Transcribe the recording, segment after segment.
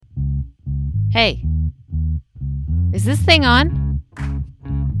Hey, is this thing on?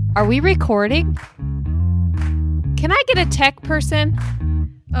 Are we recording? Can I get a tech person?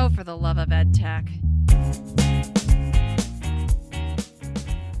 Oh, for the love of ed tech.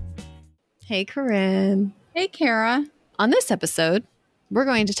 Hey, Corinne. Hey, Kara. On this episode, we're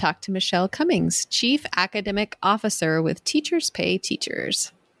going to talk to Michelle Cummings, Chief Academic Officer with Teachers Pay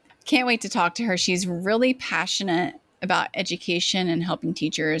Teachers. Can't wait to talk to her. She's really passionate about education and helping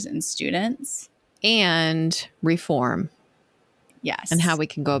teachers and students. And reform. Yes. And how we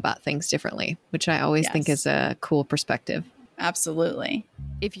can go about things differently, which I always think is a cool perspective. Absolutely.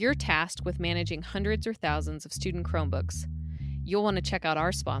 If you're tasked with managing hundreds or thousands of student Chromebooks, you'll want to check out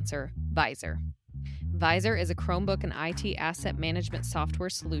our sponsor, Visor. Visor is a Chromebook and IT asset management software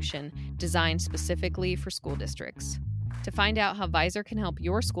solution designed specifically for school districts. To find out how Visor can help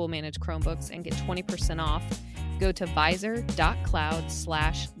your school manage Chromebooks and get 20% off, go to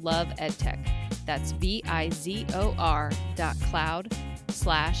visor.cloud/loveedtech. That's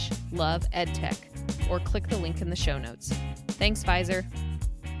VIZOR.cloud/loveedtech, or click the link in the show notes. Thanks, Visor.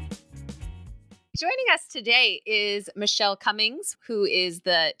 Joining us today is Michelle Cummings, who is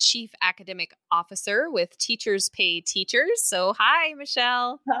the Chief Academic Officer with Teachers Pay Teachers. So hi,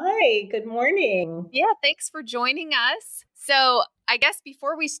 Michelle. Hi, good morning. Yeah, thanks for joining us. So I guess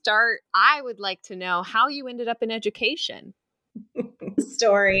before we start, I would like to know how you ended up in education.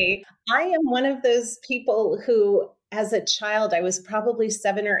 Story. I am one of those people who, as a child, I was probably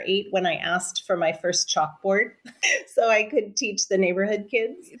 7 or 8 when I asked for my first chalkboard so I could teach the neighborhood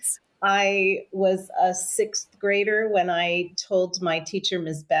kids. I was a 6th grader when I told my teacher,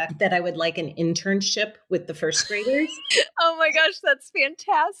 Ms. Beck, that I would like an internship with the first graders. Oh my gosh, that's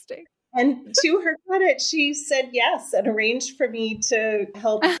fantastic. And to her credit, she said yes and arranged for me to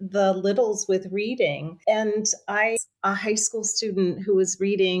help the littles with reading. And I, a high school student who was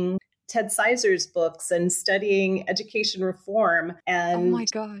reading Ted Sizer's books and studying education reform, and oh my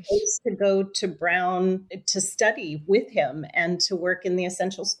gosh, to go to Brown to study with him and to work in the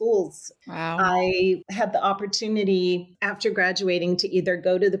essential schools. Wow. I had the opportunity after graduating to either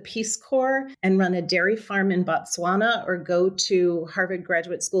go to the Peace Corps and run a dairy farm in Botswana, or go to Harvard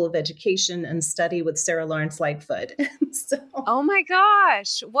Graduate School of Education and study with Sarah Lawrence Lightfoot. Oh my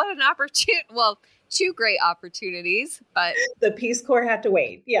gosh, what an opportunity. Well, 2 great opportunities, but the Peace Corps had to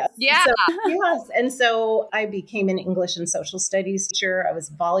wait. Yes. Yeah. Yes. And so I became an English and social studies teacher. I was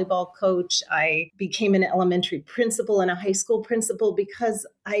a volleyball coach. I became an elementary principal and a high school principal because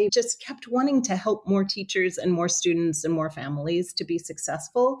I just kept wanting to help more teachers and more students and more families to be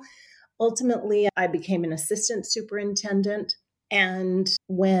successful. Ultimately, I became an assistant superintendent. And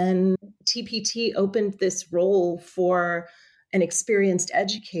when TPT opened this role for an experienced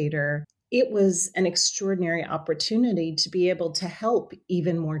educator, it was an extraordinary opportunity to be able to help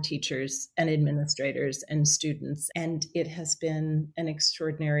even more teachers and administrators and students. And it has been an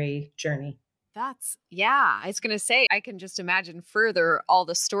extraordinary journey. I was going to say, I can just imagine further all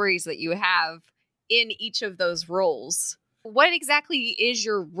the stories that you have in each of those roles. What exactly is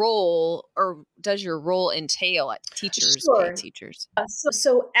your role, or does your role entail at Teachers Pay Teachers?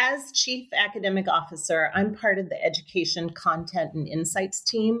 So as Chief Academic Officer, I'm part of the Education Content and Insights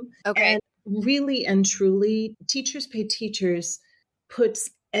team. Okay. And really and truly, Teachers Pay Teachers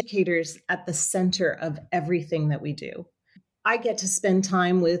puts educators at the center of everything that we do. I get to spend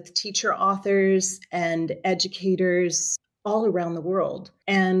time with teacher authors and educators all around the world.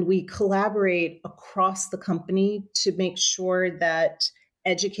 And we collaborate across the company to make sure that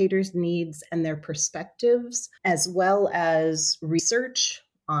educators' needs and their perspectives, as well as research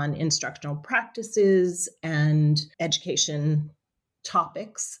on instructional practices and education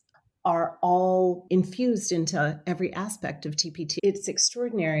topics, are all infused into every aspect of TPT. It's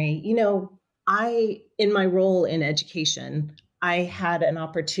extraordinary. You know, in my role in education, I had an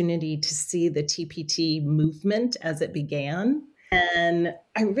opportunity to see the TPT movement as it began. And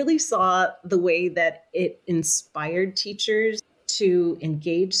I really saw the way that it inspired teachers to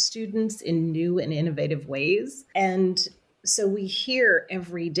engage students in new and innovative ways. And so we hear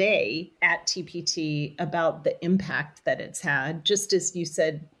every day at TPT about the impact that it's had, just as you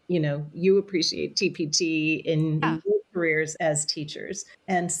said, you know, you appreciate TPT in your careers as teachers.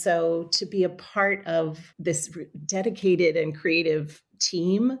 And so to be a part of this dedicated and creative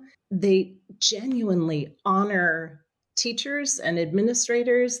team, they genuinely honor teachers and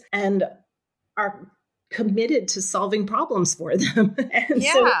administrators and are committed to solving problems for them. And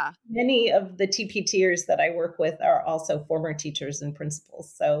so many of the TPTers that I work with are also former teachers and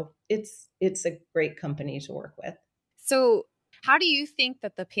principals. So it's a great company to work with. So how do you think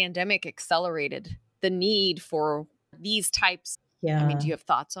that the pandemic accelerated the need for these types Yeah. I mean, do you have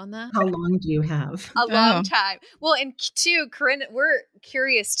thoughts on that? How long do you have? A long time. Well, and too, Corinne, we're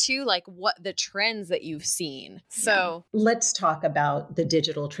curious too, like what the trends that you've seen. So let's talk about the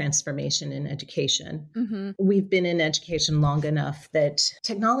digital transformation in education. Mm-hmm. We've been in education long enough that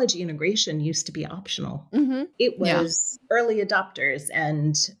technology integration used to be optional. Mm-hmm. It was early adopters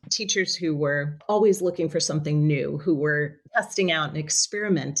and teachers who were always looking for something new, who were testing out and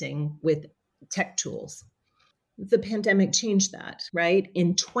experimenting with tech tools. The pandemic changed that, right?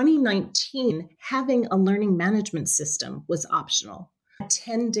 In 2019, having a learning management system was optional.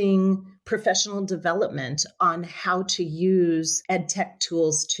 Attending professional development on how to use ed tech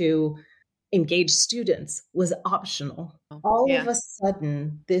tools to engage students was optional. All of a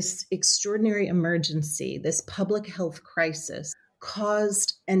sudden, this extraordinary emergency, this public health crisis,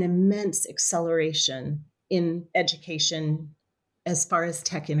 caused an immense acceleration in education as far as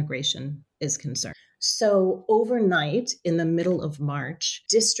tech integration is concerned. So overnight, in the middle of March,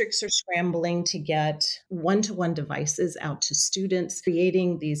 districts are scrambling to get one-to-one devices out to students,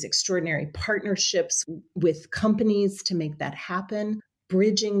 creating these extraordinary partnerships with companies to make that happen,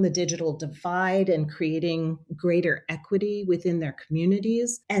 bridging the digital divide and creating greater equity within their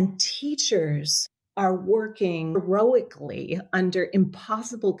communities. And teachers are working heroically under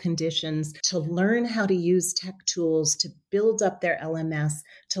impossible conditions to learn how to use tech tools, to build up their LMS,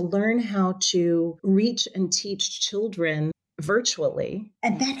 to learn how to reach and teach children virtually.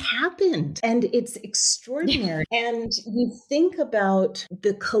 And that happened. And it's extraordinary. And you think about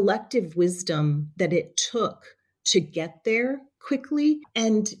the collective wisdom that it took to get there quickly,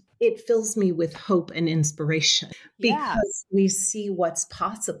 and it fills me with hope and inspiration because we see what's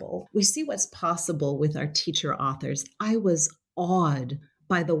possible. We see what's possible with our teacher authors. I was awed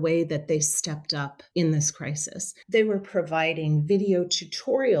by the way that they stepped up in this crisis. They were providing video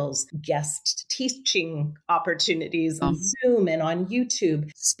tutorials, guest teaching opportunities on Zoom and on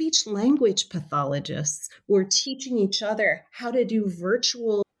YouTube. Speech language pathologists were teaching each other how to do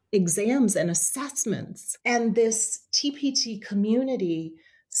virtual exams and assessments. And this TPT community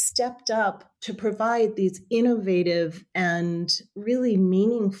stepped up to provide these innovative and really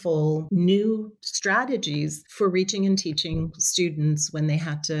meaningful new strategies for reaching and teaching students when they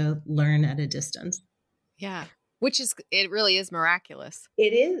had to learn at a distance. Yeah. It really is miraculous.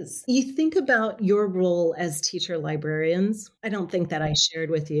 It is. You think about your role as teacher librarians. I don't think that I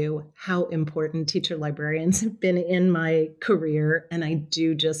shared with you how important teacher librarians have been in my career. And I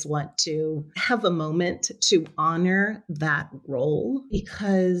do just want to have a moment to honor that role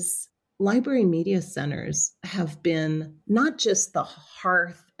because library media centers have been not just the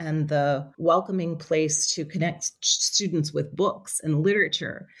hearth and the welcoming place to connect students with books and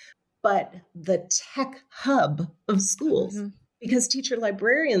literature, but the tech hub of schools. Mm-hmm. Because teacher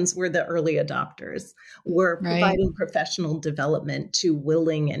librarians were the early adopters, were providing professional development to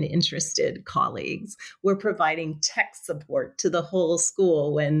willing and interested colleagues. We're providing tech support to the whole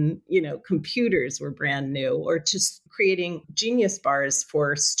school when, computers were brand new, or just creating Genius bars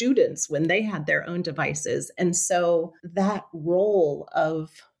for students when they had their own devices. And so that role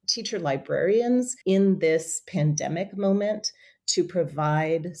of teacher librarians in this pandemic moment to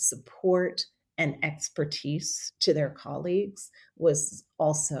provide support and expertise to their colleagues was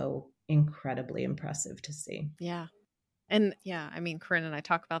also incredibly impressive to see. Yeah. And Corinne and I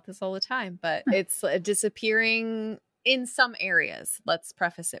talk about this all the time, but it's disappearing in some areas. Let's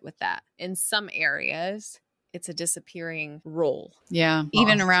preface it with that. In some areas, it's a disappearing role. Yeah.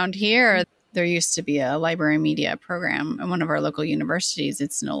 Even around here, there used to be a library media program at one of our local universities.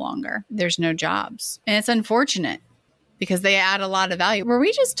 It's no longer. There's no jobs. And it's unfortunate, because they add a lot of value. Were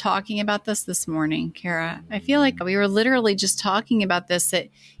we just talking about this morning, Kara? I feel like we were literally just talking about this, that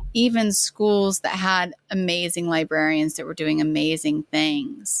even schools that had amazing librarians that were doing amazing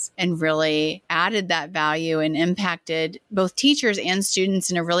things and really added that value and impacted both teachers and students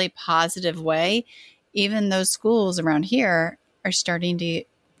in a really positive way, even those schools around here are starting to,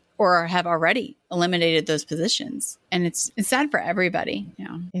 or have already eliminated those positions. And it's sad for everybody.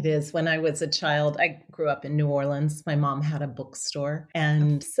 Yeah. It is. When I was a child, I grew up in New Orleans. My mom had a bookstore.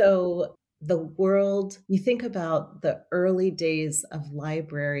 And so the world, you think about the early days of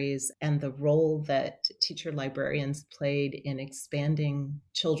libraries and the role that teacher librarians played in expanding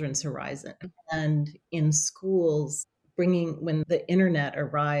children's horizon. And in schools, when the internet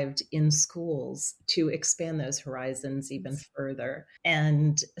arrived in schools, to expand those horizons even further.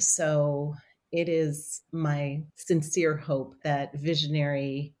 And so it is my sincere hope that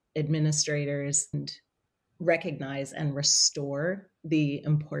visionary administrators recognize and restore the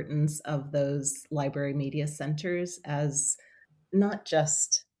importance of those library media centers as not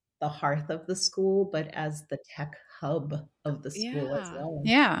just the hearth of the school, but as the tech hub of the school as well.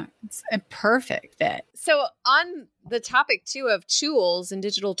 Yeah, it's a perfect fit. So on the topic too of tools and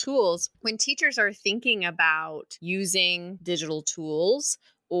digital tools, when teachers are thinking about using digital tools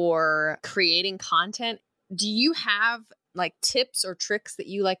or creating content, do you have like tips or tricks that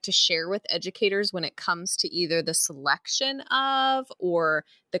you like to share with educators when it comes to either the selection of or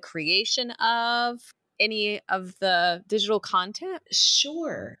the creation of any of the digital content?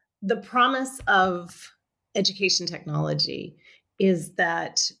 Sure. The promise of education technology is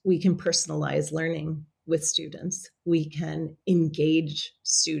that we can personalize learning with students. We can engage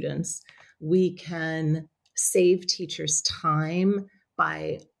students. We can save teachers time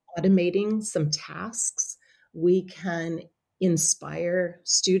by automating some tasks. We can inspire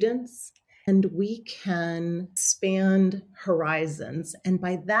students, and we can expand horizons. And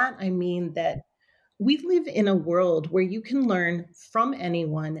by that, I mean that we live in a world where you can learn from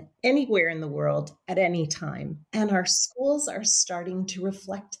anyone, anywhere in the world, at any time. And our schools are starting to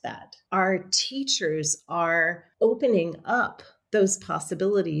reflect that. Our teachers are opening up those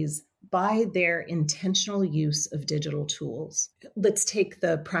possibilities by their intentional use of digital tools. Let's take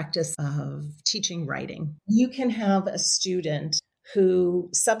the practice of teaching writing. You can have a student who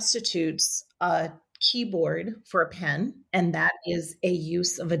substitutes a keyboard for a pen, and that is a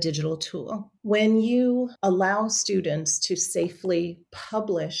use of a digital tool. When you allow students to safely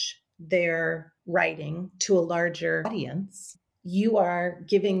publish their writing to a larger audience, you are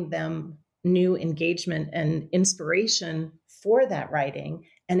giving them new engagement and inspiration for that writing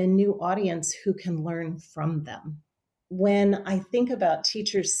and a new audience who can learn from them. When I think about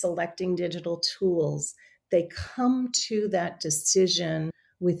teachers selecting digital tools, they come to that decision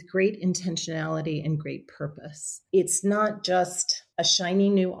with great intentionality and great purpose. It's not just a shiny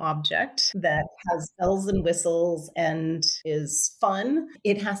new object that has bells and whistles and is fun.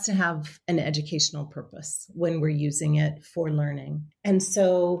 It has to have an educational purpose when we're using it for learning. And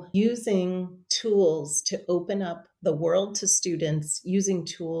so using tools to open up the world to students, using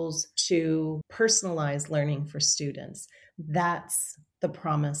tools to personalize learning for students, that's the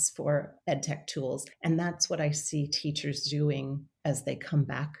promise for EdTech tools. And that's what I see teachers doing as they come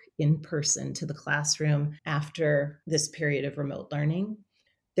back in person to the classroom after this period of remote learning.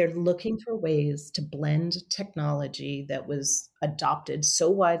 They're looking for ways to blend technology that was adopted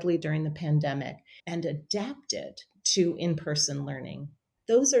so widely during the pandemic and adapt it to in-person learning.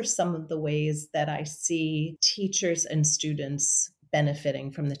 Those are some of the ways that I see teachers and students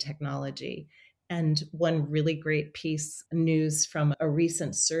benefiting from the technology. And one really great piece of news from a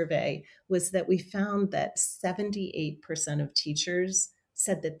recent survey was that we found that 78% of teachers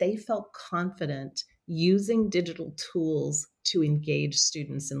said that they felt confident using digital tools to engage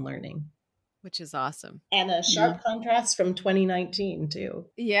students in learning. Which is awesome. And a sharp contrast from 2019 too.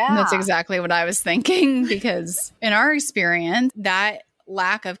 Yeah. That's exactly what I was thinking, because in our experience, that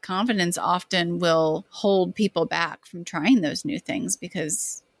lack of confidence often will hold people back from trying those new things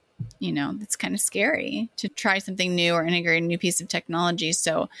because it's kind of scary to try something new or integrate a new piece of technology.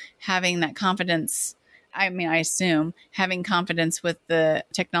 So having that confidence, I assume having confidence with the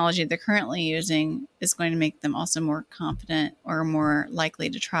technology they're currently using is going to make them also more confident or more likely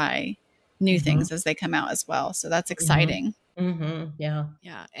to try new things as they come out as well. So that's exciting. Yeah.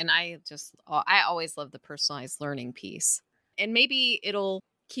 Yeah. And I always love the personalized learning piece. And maybe it'll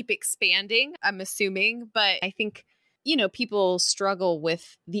keep expanding, I'm assuming, but I think people struggle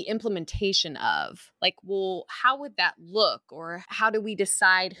with the implementation of like, well, how would that look? Or how do we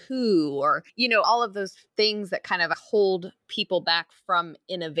decide who? Or, all of those things that kind of hold people back from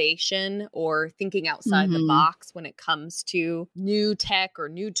innovation or thinking outside the box when it comes to new tech or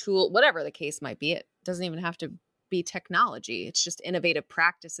new tool, whatever the case might be. It doesn't even have to be technology. It's just innovative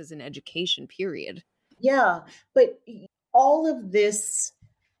practices in education, period. Yeah. But all of this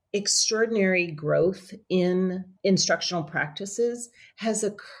extraordinary growth in instructional practices has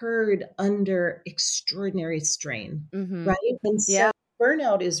occurred under extraordinary strain, right? And so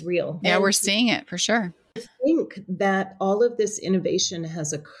burnout is real. Yeah, we're seeing it for sure. I think that all of this innovation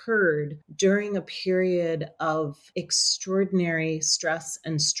has occurred during a period of extraordinary stress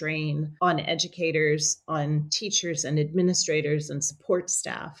and strain on educators, on teachers and administrators and support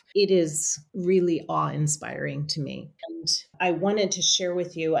staff. It is really awe-inspiring to me. And I wanted to share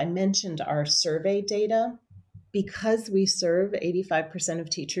with you, I mentioned our survey data. Because we serve 85% of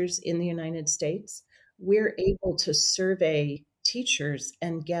teachers in the United States, we're able to survey teachers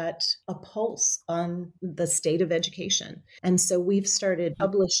and get a pulse on the state of education. And so we've started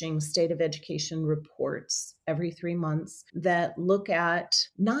publishing state of education reports every 3 months that look at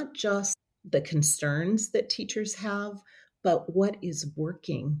not just the concerns that teachers have, but what is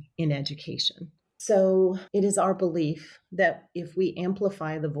working in education. So it is our belief that if we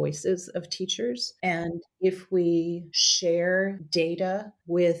amplify the voices of teachers and if we share data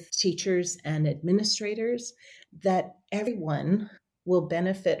with teachers and administrators, that everyone will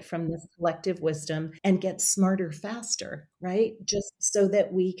benefit from this collective wisdom and get smarter faster, right? Just so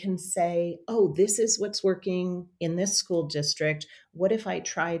that we can say, oh, this is what's working in this school district. What if I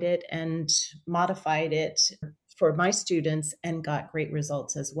tried it and modified it for my students and got great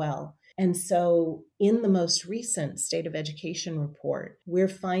results as well? And so in the most recent State of Education report, we're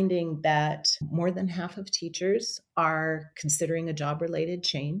finding that more than half of teachers are considering a job-related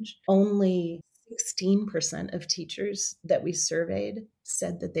change. Only 16% of teachers that we surveyed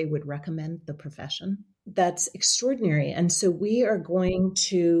said that they would recommend the profession. That's extraordinary. And so we are going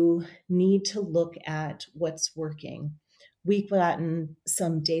to need to look at what's working. We've gotten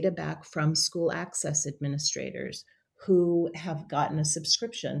some data back from school access administrators who have gotten a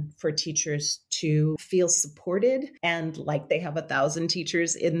subscription for teachers to feel supported and like they have 1,000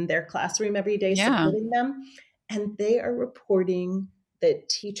 teachers in their classroom every day supporting them. And they are reporting that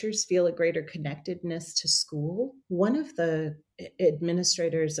teachers feel a greater connectedness to school. One of the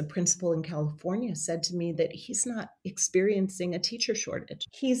administrators, a principal in California, said to me that he's not experiencing a teacher shortage.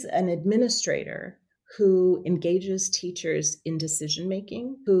 He's an administrator who engages teachers in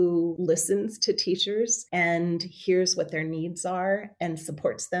decision-making, who listens to teachers and hears what their needs are and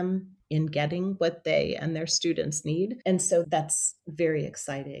supports them in getting what they and their students need. And so that's very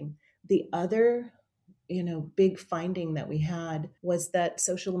exciting. The other big finding that we had was that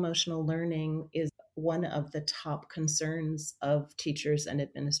social emotional learning is one of the top concerns of teachers and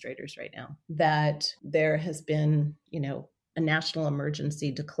administrators right now. That there has been, a national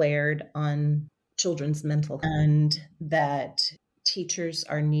emergency declared on children's mental health, and that teachers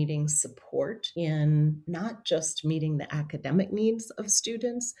are needing support in not just meeting the academic needs of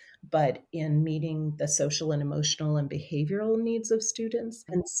students, but in meeting the social and emotional and behavioral needs of students.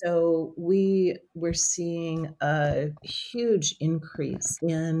 And so we're seeing a huge increase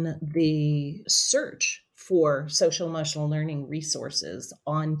in the search for social emotional learning resources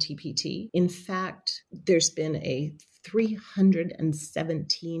on TPT. In fact, there's been a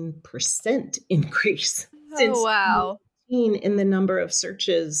 317% increase since in the number of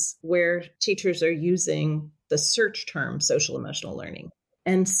searches where teachers are using the search term social emotional learning.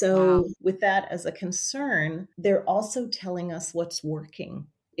 And so with that as a concern, they're also telling us what's working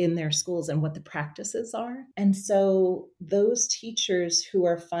in their schools and what the practices are. And so those teachers who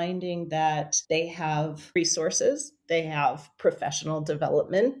are finding that they have resources, they have professional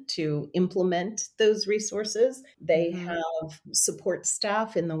development to implement those resources, they have support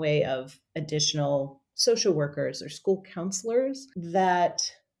staff in the way of additional social workers or school counselors, that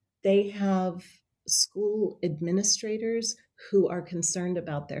they have school administrators who are concerned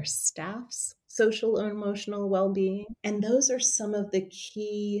about their staff's social and emotional well-being. And those are some of the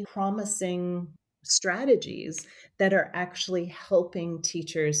key promising strategies that are actually helping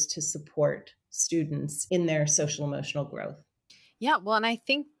teachers to support students in their social emotional growth. Yeah, well, and I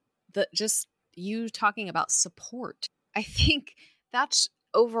think that just you talking about support, I think that's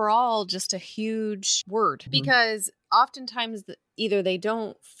overall just a huge word, because oftentimes either they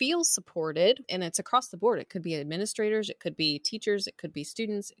don't feel supported, and it's across the board. It could be administrators, it could be teachers, it could be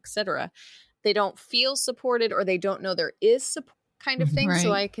students, etc. They don't feel supported, or they don't know there is support, kind of thing. Right.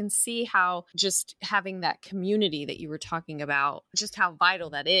 So I can see how just having that community that you were talking about, just how vital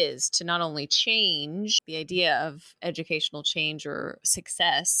that is to not only change the idea of educational change or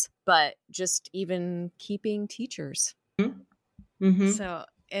success, but just even keeping teachers. So,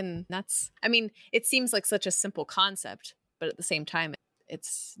 and that's, I mean, it seems like such a simple concept, but at the same time,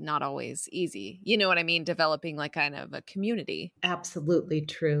 it's not always easy. You know what I mean? Developing like kind of a community. Absolutely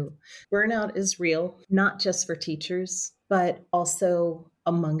true. Burnout is real, not just for teachers, but also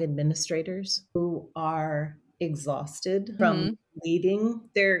among administrators who are exhausted from leading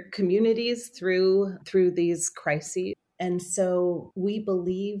their communities through these crises. And so we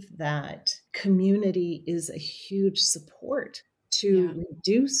believe that community is a huge support to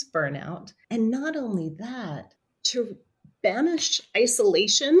reduce burnout. And not only that, to banish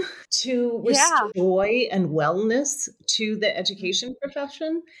isolation, to restore joy and wellness to the education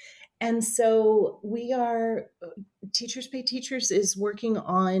profession. And so Teachers Pay Teachers is working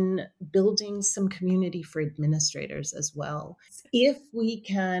on building some community for administrators as well. If we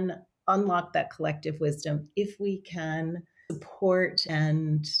can unlock that collective wisdom, if we can support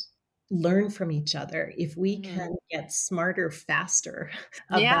and learn from each other, if we can get smarter faster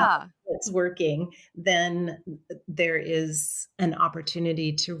about what's working, then there is an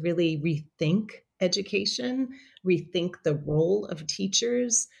opportunity to really rethink education, rethink the role of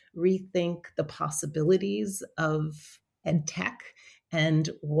teachers, rethink the possibilities of ed tech and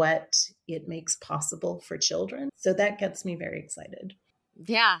what it makes possible for children. So that gets me very excited.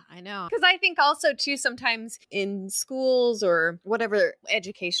 Yeah, I know. Because I think also too, sometimes in schools or whatever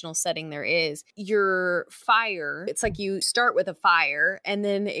educational setting there is, your fire, it's like you start with a fire and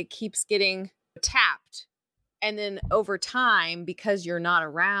then it keeps getting tapped. And then over time, because you're not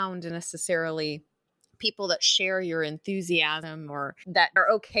around necessarily people that share your enthusiasm or that are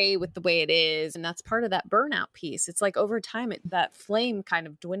okay with the way it is. And that's part of that burnout piece. It's like over time, that flame kind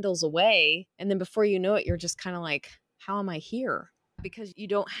of dwindles away. And then before you know it, you're just kind of like, how am I here? Because you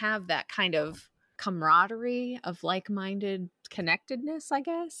don't have that kind of camaraderie of like-minded connectedness, I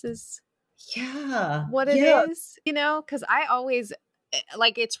guess, is what it is, because I always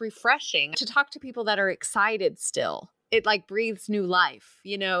like, it's refreshing to talk to people that are excited still. It like breathes new life,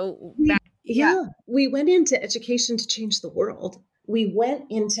 Yeah. We went into education to change the world. We went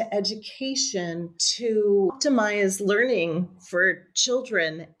into education to optimize learning for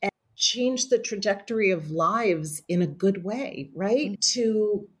children and change the trajectory of lives in a good way, right?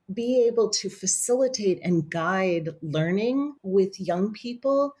 To be able to facilitate and guide learning with young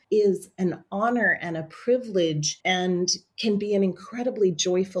people is an honor and a privilege and can be an incredibly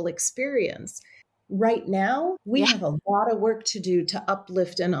joyful experience. Right now, we have a lot of work to do to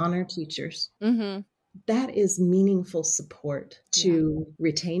uplift and honor teachers. Mm-hmm. That is meaningful support to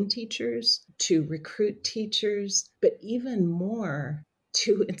retain teachers, to recruit teachers, but even more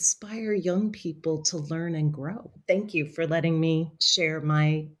to inspire young people to learn and grow. Thank you for letting me share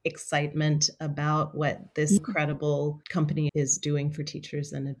my excitement about what this incredible company is doing for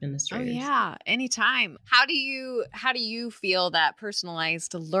teachers and administrators. Oh yeah, anytime. How do you feel that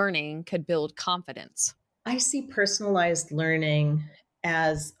personalized learning could build confidence? I see personalized learning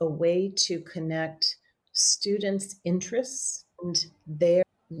as a way to connect students' interests and their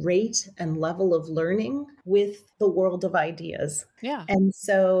rate and level of learning with the world of ideas. Yeah. And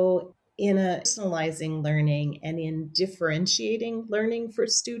so in a personalizing learning and in differentiating learning for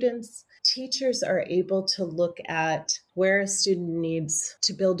students, teachers are able to look at where a student needs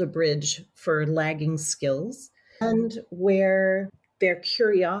to build a bridge for lagging skills and where their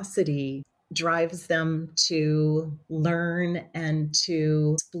curiosity drives them to learn and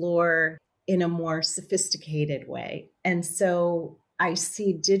to explore in a more sophisticated way. And so I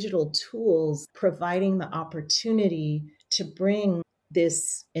see digital tools providing the opportunity to bring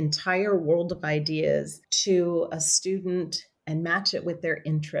this entire world of ideas to a student and match it with their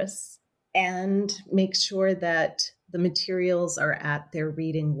interests and make sure that the materials are at their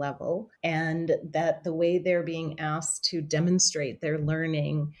reading level and that the way they're being asked to demonstrate their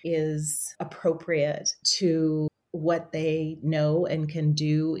learning is appropriate to what they know and can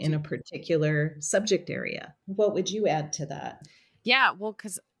do in a particular subject area. What would you add to that? Yeah, well,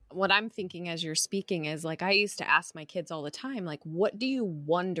 because what I'm thinking as you're speaking is like, I used to ask my kids all the time, like, what do you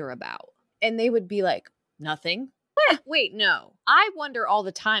wonder about? And they would be like, nothing. Wait, no. I wonder all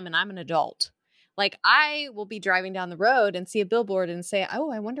the time and I'm an adult. Like, I will be driving down the road and see a billboard and say, oh,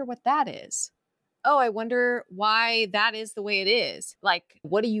 I wonder what that is. Oh, I wonder why that is the way it is. Like,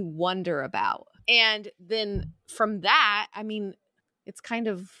 what do you wonder about? And then from that, I mean, it's kind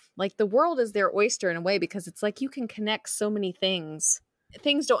of like the world is their oyster in a way, because it's like you can connect so many things.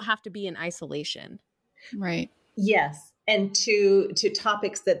 Things don't have to be in isolation. Right. Yes. And to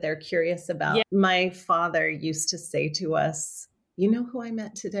topics that they're curious about. Yeah. My father used to say to us, you know who I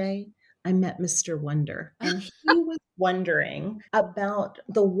met today? I met Mr. Wonder. And he was wondering about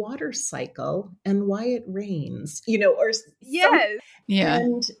the water cycle and why it rains, or yes. Yeah.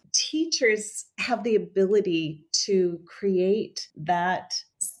 And teachers have the ability to create that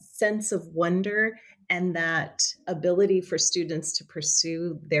sense of wonder and that ability for students to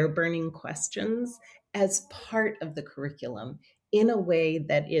pursue their burning questions as part of the curriculum in a way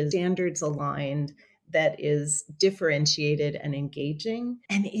that is standards aligned, that is differentiated and engaging.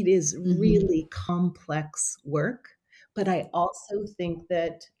 And it is really complex work. But I also think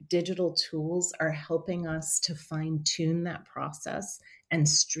that digital tools are helping us to fine tune that process and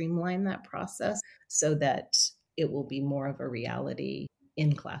streamline that process so that it will be more of a reality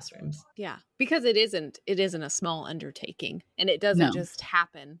in classrooms. Yeah, because it isn't a small undertaking and it doesn't just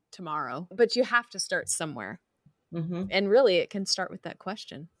happen tomorrow, but you have to start somewhere. Mm-hmm. And really it can start with that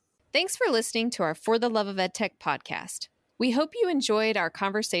question. Thanks for listening to our For the Love of EdTech podcast. We hope you enjoyed our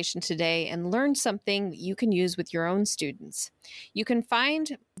conversation today and learned something you can use with your own students. You can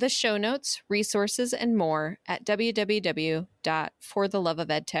find the show notes, resources, and more at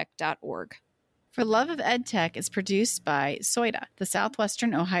www.fortheloveofedtech.org. For Love of EdTech is produced by SOIDA, the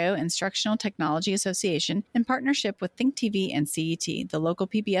Southwestern Ohio Instructional Technology Association, in partnership with Think TV and CET, the local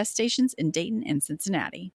PBS stations in Dayton and Cincinnati.